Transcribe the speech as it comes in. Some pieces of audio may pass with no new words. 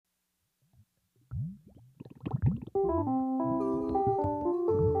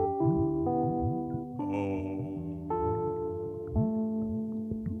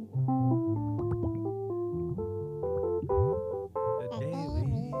The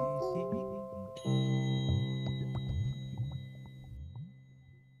Daily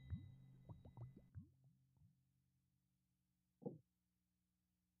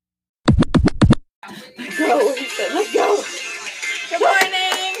Go, he said, let go. Good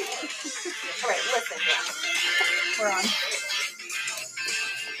morning. All right, listen now. We're on.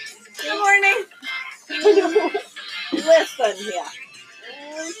 Good morning. Listen here.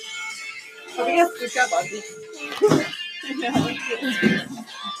 Oh, we got to switch up, Ozzy.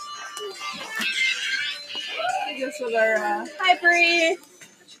 I guess with our hi Bree.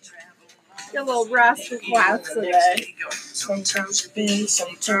 Get a little rascal class today.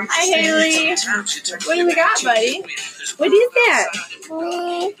 Hi Haley. What do we got, buddy? What is that?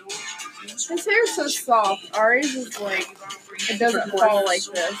 His hair's so soft. Ari's is like, it doesn't fall like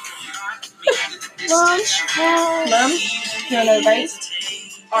this. Mom, you want to bite?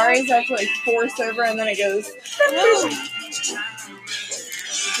 Ari's I have to like force over and then it goes.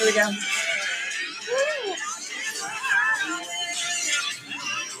 Here we go.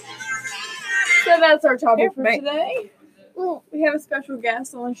 So that's our topic for today. We have a special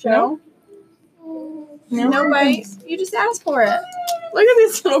guest on the show. No bite. You just asked for it. Look at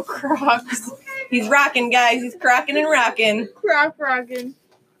these little crocs. He's rocking, guys. He's crocking and rocking. Croc rocking.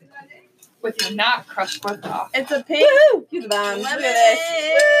 With your not crushed foot off. It's a pink. Woo! He's the bomb. Look at this.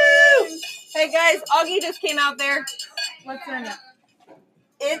 Woo! Hey, guys. Augie just came out there. What's in it?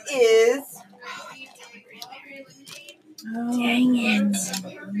 It is... Dang it.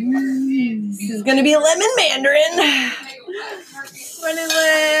 This is going to be lemon mandarin. Lemon.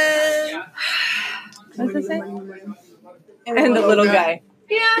 What's it say? And the little guy.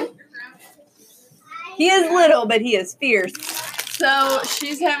 Yeah. He is little, but he is fierce. So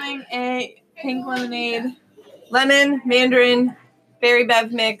she's having a pink lemonade. Lemon, mandarin, berry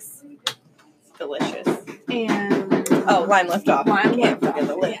bev mix. It's delicious. And Oh, lime left off. Lime Can't left forget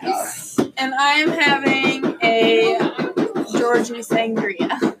the lid. yes. And I'm having a Georgie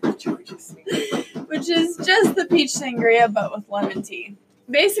sangria. Which is just the peach sangria, but with lemon tea.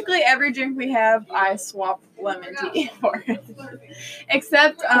 Basically, every drink we have, I swap lemon tea for it.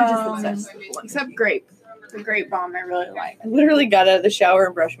 Except grape. The grape bomb I really like. I literally got out of the shower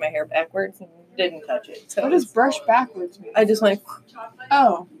and brushed my hair backwards and didn't touch it. So What does brush backwards mean? I just went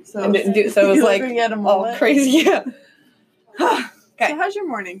Oh. So and didn't do so. It was you like look at a all mullet. crazy. Yeah. Okay. So how's your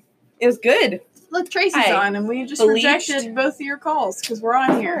morning? It was good. Look, Tracy's Hi. on, and we just Bleached. rejected both of your calls because we're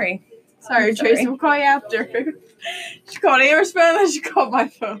on here. Sorry, I'm Tracy. sorry. We'll call you after. She called Amber's phone, and then she called my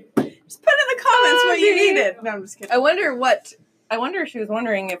phone. Just put in the comments what you Sorry. needed. No, I'm just kidding. I wonder if she was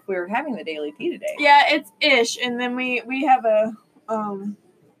wondering if we were having the daily tea today. Yeah, it's ish, and then we have a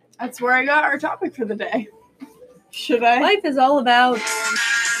That's where I got our topic for the day. Should I? Life is all about Life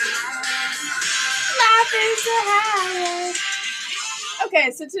is a highway.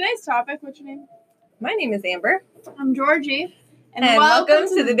 Okay, so today's topic. What's your name? My name is Amber. I'm Georgie. And welcome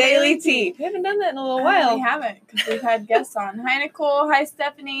to the Daily Tea. We haven't done that in a little while. We haven't, because we've had guests on. Hi, Nicole. Hi,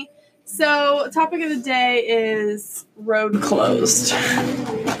 Stephanie. So, topic of the day is road closed.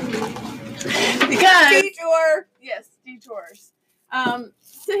 Because Detour. yes, detours. So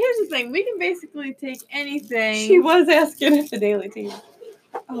here's the thing: we can basically take anything. She was asking if the Daily Tea.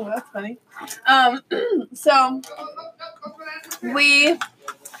 Oh, that's funny. So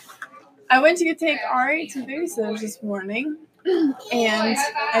I went to go take Ari to babysitters this morning, and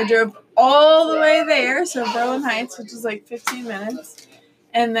I drove all the way there, so Berlin Heights, which is like 15 minutes,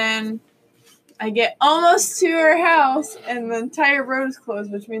 and then I get almost to her house, and the entire road is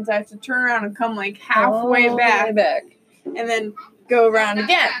closed, which means I have to turn around and come like halfway back, and then go around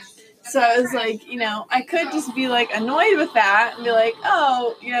again. So I was like, I could just be like annoyed with that and be like,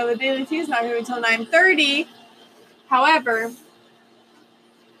 oh, the Daily Tea is not going to be until 9:30. However,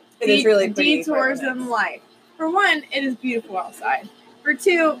 It is really pretty. detours in life. For one, it is beautiful outside. For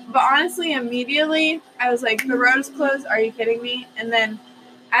two, but honestly, immediately, I was like, the road is closed. Are you kidding me? And then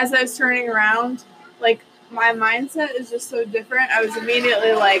as I was turning around, like, my mindset is just so different. I was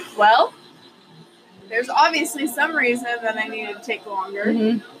immediately like, well, there's obviously some reason that I needed to take longer.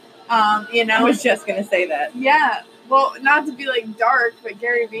 Mm-hmm. I I was just going to say that. Yeah. Well, not to be like dark, but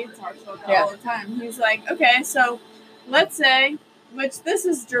Gary Vee talks about that all the time. He's like, okay, so let's say, which this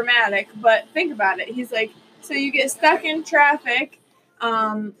is dramatic, but think about it. He's like, so you get stuck in traffic,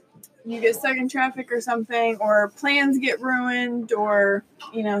 or something, or plans get ruined, or,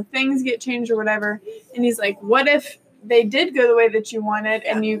 things get changed or whatever. And he's like, what if they did go the way that you wanted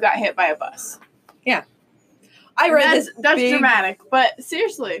and you got hit by a bus? I read this. That's big, dramatic, but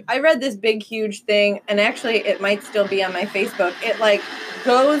seriously. I read this big, huge thing, and actually, it might still be on my Facebook. It like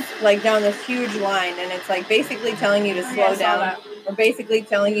goes like down this huge line, and it's like basically telling you to slow down, or basically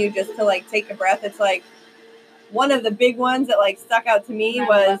telling you just to like take a breath. It's like one of the big ones that like stuck out to me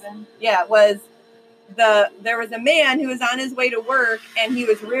was 9/11. there was a man who was on his way to work, and he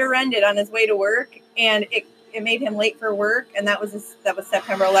was rear-ended on his way to work, and it made him late for work, and that was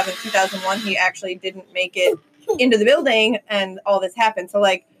September 11th, 2001. He actually didn't make it into the building, and all this happened. So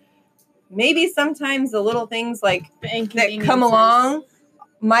like maybe sometimes the little things like that come along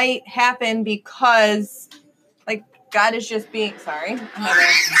might happen because like God is just being sorry.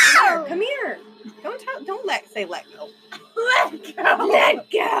 Come here. Don't let go.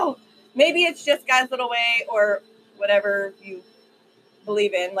 Let go. Maybe it's just God's little way, or whatever you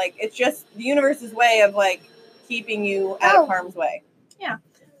believe in. Like it's just the universe's way of like keeping you out of harm's way. Yeah,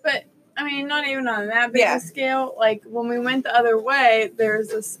 but I mean, not even on that big a scale. Like when we went the other way, there's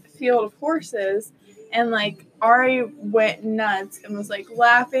this field of horses, and like Ari went nuts and was like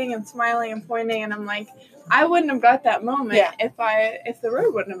laughing and smiling and pointing, and I'm like, I wouldn't have got that moment if the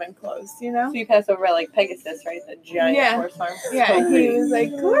road wouldn't have been closed, you know? So you pass over like Pegasus, right? The giant horse farm. Yeah, he was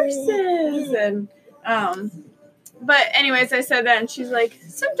like, horses, and but anyways, I said that, and she's like,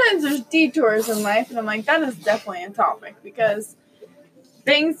 sometimes there's detours in life, and I'm like, that is definitely a topic, because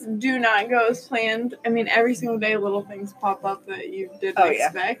things do not go as planned. I mean, every single day, little things pop up that you didn't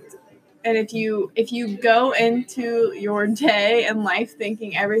expect. And if you go into your day and life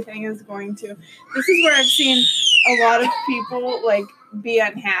thinking everything is going to, this is where I've seen a lot of people like be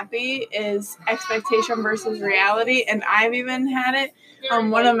unhappy, is expectation versus reality. And I've even had it.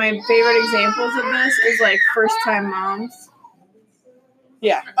 One of my favorite examples of this is like first time moms.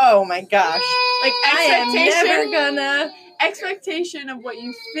 Yeah. Oh my gosh. Like expectation of what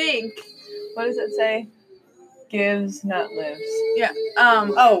you think. What does it say? Gives, not lives. Yeah.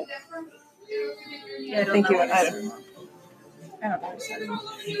 Oh. Yeah, I don't know. I don't know.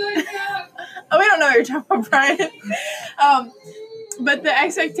 Oh, we don't know what you're talking about, Brian. But the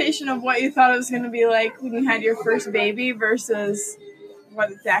expectation of what you thought it was going to be like when you had your first baby versus what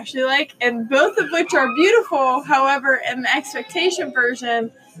it's actually like, and both of which are beautiful. However, in the expectation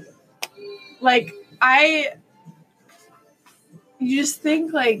version, like you just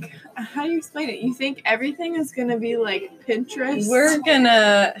think like, how do you explain it? You think everything is going to be like Pinterest. We're going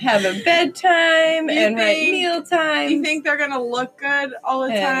to have a bedtime and write meal times. You think they're going to look good all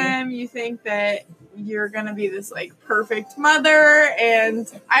the time. You think that you're going to be this like perfect mother. And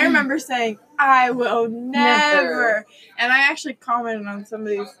I remember saying, I will never. And I actually commented on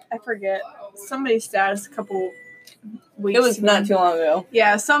somebody's status a couple weeks ago. It was not too long ago.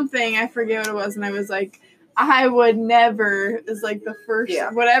 Yeah, something. I forget what it was. And I was like, I would never is like the first,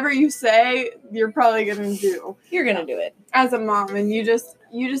 whatever you say, you're probably going to do. You're going to do it. As a mom. And you just,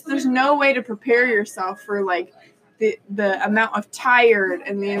 there's no way to prepare yourself for like the amount of tired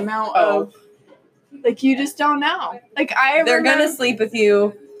and the amount of, like, you just don't know. Like, they're going to sleep with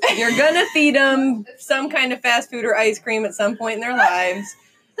you. You're going to feed them some kind of fast food or ice cream at some point in their lives.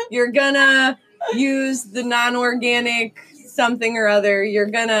 You're going to use the non-organic something or other. You're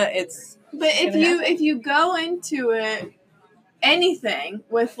going to, But if you go into it, anything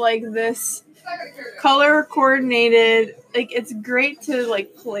with like this color coordinated, like it's great to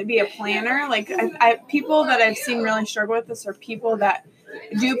like be a planner. Like I people that I've seen really struggle with this are people that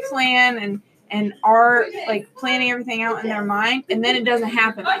do plan and are like planning everything out in their mind, and then it doesn't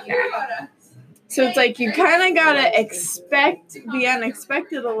happen like that. So it's like you kind of gotta expect the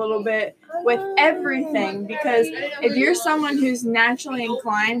unexpected a little bit with everything, because if you're someone who's naturally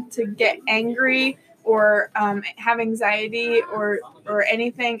inclined to get angry or have anxiety or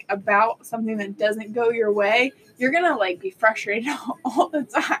anything about something that doesn't go your way, you're gonna like be frustrated all the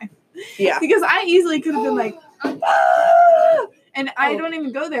time. Yeah. Because I easily could have been like, ah! And I don't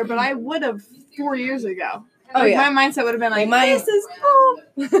even go there, but I would have 4 years ago. Oh, like, my mindset would have been like, this is cool.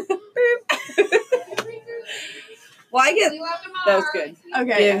 Well, I get that was good.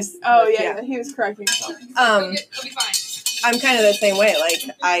 Okay. Gives, he was correcting himself. It'll be fine. I'm kind of the same way.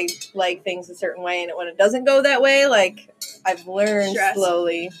 Like I like things a certain way, and when it doesn't go that way, like I've learned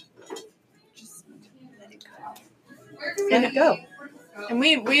slowly. Just let it go. And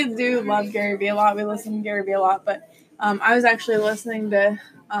we do love Gary Vee a lot. We listen to Gary Vee a lot, but I was actually listening to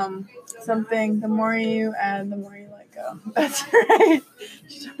something. The more you add, the more you let go. That's right.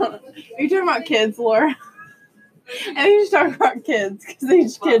 Are you talking about kids, Laura? I think she's talking about kids, because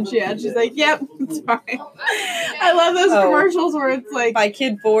each kid she had, she's like, yep, it's fine. I love those commercials where it's like, by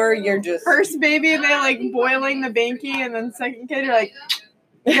kid 4, you're just first baby and they're like boiling the Banky, and then second kid you're like,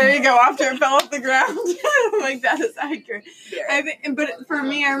 There you go. After it fell off the ground. I'm like, that is accurate. Yeah. I think, but for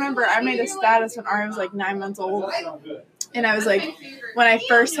me, I remember I made a status when Ari was like 9 months old. And I was like, when I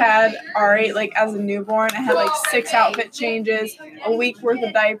first had Ari, like as a newborn, I had like 6 outfit changes, a week worth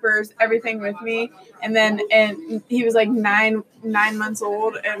of diapers, everything with me. And he was like nine months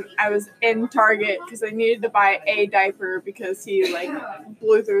old, and I was in Target because I needed to buy a diaper because he like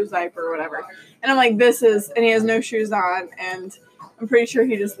blew through his diaper or whatever. And I'm like, and he has no shoes on, and I'm pretty sure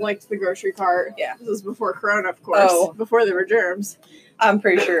he just licked the grocery cart. Yeah. This was before Corona, of course, before there were germs. I'm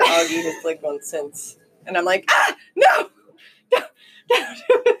pretty sure Augie has licked one since. And I'm like, no!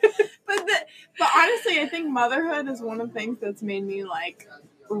 But honestly, I think motherhood is one of the things that's made me like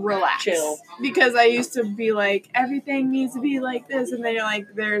relax. Chill. Because I used to be like, everything needs to be like this, and then you're like,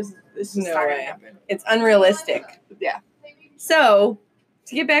 this is No not way. gonna happen. It's unrealistic. Yeah. So,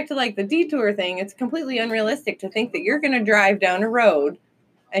 to get back to like the detour thing, it's completely unrealistic to think that you're going to drive down a road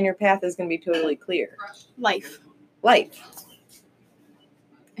and your path is going to be totally clear. Life.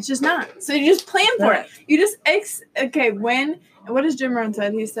 It's just not. So you just plan for it. You just what does Jim Rohn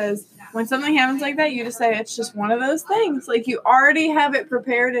said? He says, when something happens like that, you just say it's just one of those things. Like you already have it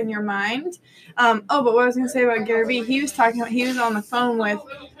prepared in your mind. But what I was going to say about Gary Vee, he was on the phone with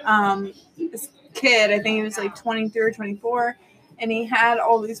this kid. I think he was like 23 or 24. And he had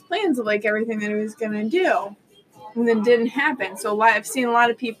all these plans of like everything that he was going to do. And then didn't happen. So I've seen a lot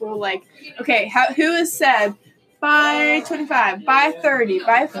of people like, okay, who has said by 25, by 30,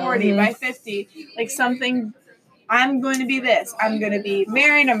 by 40, by 50, like something, I'm going to be this. I'm going to be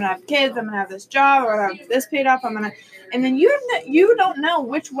married. I'm going to have kids. I'm going to have this job. I'm going to have this paid off. And then you don't know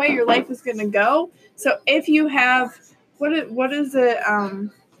which way your life is going to go. So if you have, what is it?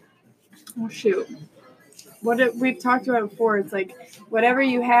 We've talked about it before. It's like whatever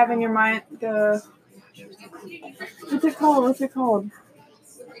you have in your mind, what's it called?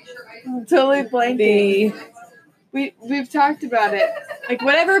 I'm totally blanking. We've talked about it. Like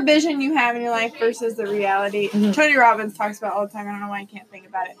whatever vision you have in your life versus the reality. Mm-hmm. Tony Robbins talks about it all the time. I don't know why I can't think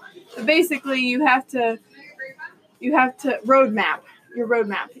about it. But basically you have to roadmap. Your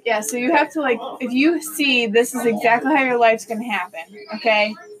roadmap. Yeah, so you have to like, if you see this is exactly how your life's going to happen,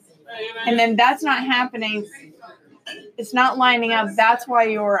 okay? And then that's not happening. It's not lining up. That's why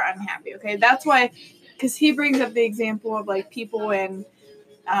you're unhappy, okay? That's why, because he brings up the example of like people in,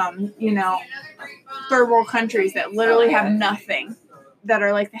 third world countries that literally have nothing that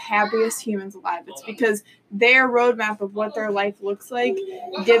are like the happiest humans alive. It's because their roadmap of what their life looks like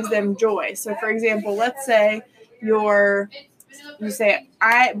gives them joy. So for example, let's say you say,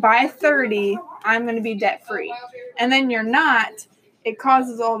 by 30, I'm going to be debt free. And then you're not, it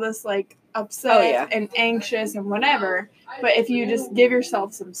causes all this like upset and anxious and whatever. But if you just give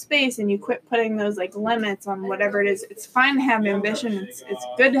yourself some space and you quit putting those like limits on whatever it is, it's fine to have ambition. It's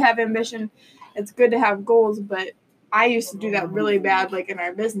good to have ambition. It's good to have goals. But I used to do that really bad, like in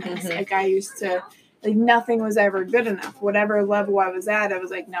our business. Mm-hmm. Like I used to, like nothing was ever good enough. Whatever level I was at, I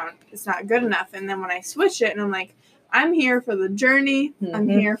was like, no, it's not good enough. And then when I switched it and I'm like, I'm here for the journey. Mm-hmm. I'm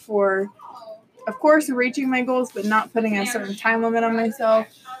here for, of course, reaching my goals, but not putting a certain time limit on myself.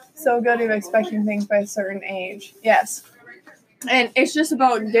 So good at expecting things by a certain age. Yes. And it's just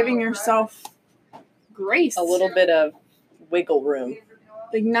about giving yourself grace. A little bit of wiggle room.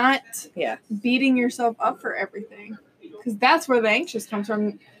 Like not beating yourself up for everything. Because that's where the anxious comes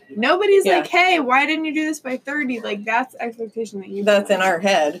from. Nobody's like, hey, why didn't you do this by 30? Like that's expectation that you That's in our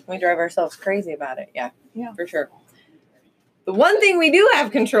head. We drive ourselves crazy about it. Yeah, for sure. The one thing we do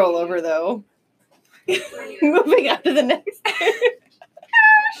have control over, though, moving on to the next.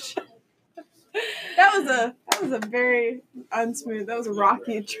 That was a very unsmooth. That was a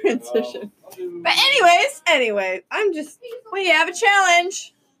rocky transition. But anyways, we have a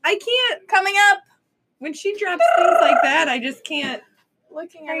challenge. I can't. Coming up. When she drops things like that, I just can't.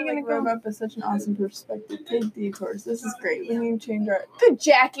 Looking at it like roadmap is such an awesome perspective. Take detours. This is great. We need to change our... Good,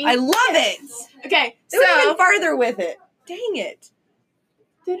 Jackie. I love it. Okay, so... went even farther with it. Dang it.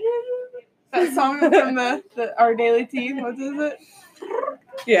 That song from the Our Daily Tea. What is it?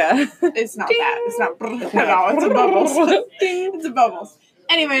 Yeah. It's not that. It's not at all. It's a bubbles. It's a bubbles.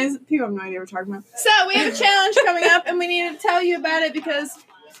 Anyways, people have no idea what we're talking about. So we have a challenge coming up, and we need to tell you about it because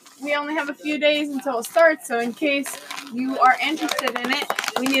we only have a few days until it starts. So in case you are interested in it,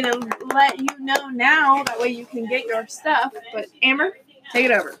 we need to let you know now. That way you can get your stuff. But Amber, take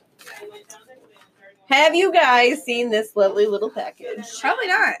it over. Have you guys seen this lovely little package? Probably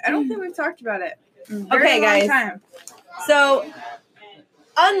not. I don't think we've talked about it. Okay, guys. Time. So,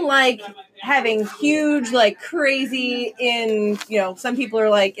 unlike having huge, like crazy some people are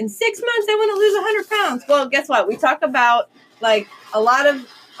like, in 6 months, I want to lose 100 pounds. Well, guess what? We talk about like a lot of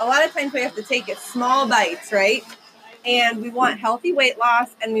times we have to take it small bites, right? And we want healthy weight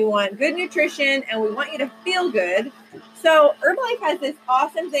loss, and we want good nutrition, and we want you to feel good. So Herbalife has this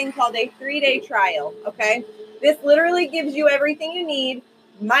awesome thing called a 3-day trial, okay? This literally gives you everything you need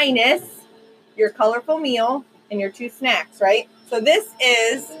minus your colorful meal and your 2 snacks, right? So this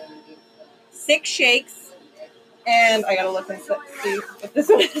is 6 shakes, and I gotta look and see if this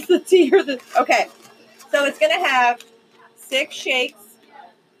one is the tea or the... Okay, so it's gonna have 6 shakes.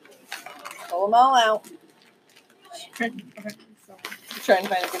 Pull them all out. Trying to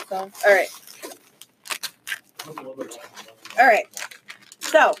find a good song. All right.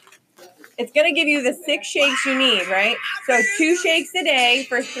 So it's going to give you the 6 shakes you need, right? So 2 shakes a day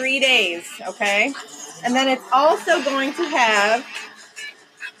for 3 days, okay? And then it's also going to have,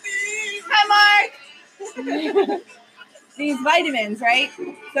 hi Mark, these vitamins, right?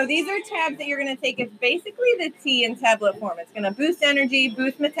 So these are tabs that you're going to take. It's basically the tea in tablet form. It's going to boost energy,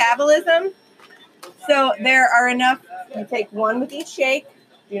 boost metabolism. So there are enough. You take 1 with each shake.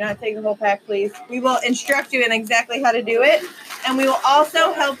 Do not take the whole pack, please. We will instruct you in exactly how to do it. And we will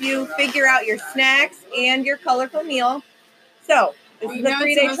also help you figure out your snacks and your colorful meal. So this is a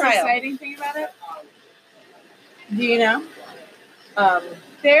 3-day trial. What's the most exciting thing about it? Do you know?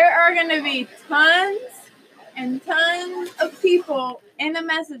 There are going to be tons and tons of people in the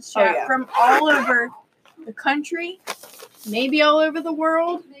message chat from all over the country, maybe all over the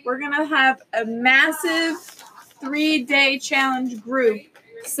world. We're going to have a massive 3-day challenge group.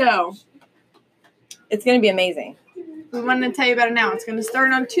 So it's going to be amazing. We wanted to tell you about it now. It's going to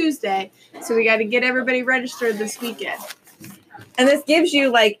start on Tuesday, so we got to get everybody registered this weekend. And this gives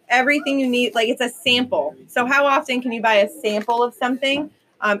you like everything you need. Like it's a sample. So how often can you buy a sample of something?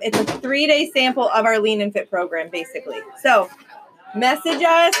 It's a 3-day sample of our Lean and Fit program, basically. So message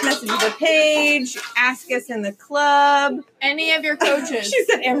us, message the page, ask us in the club. Any of your coaches. She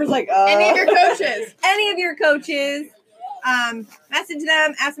said, Amber's like, Any of your coaches. Any of your coaches. Message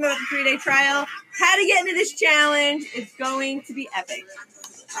them, ask them about the 3-day trial, how to get into this challenge. It's going to be epic.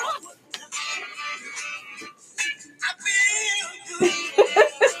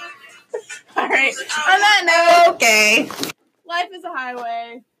 All right. On that note, okay. Life is a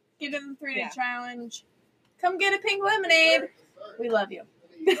highway. Get in the 3-day challenge. Come get a pink lemonade. We love you.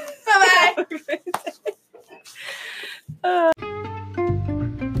 Bye-bye.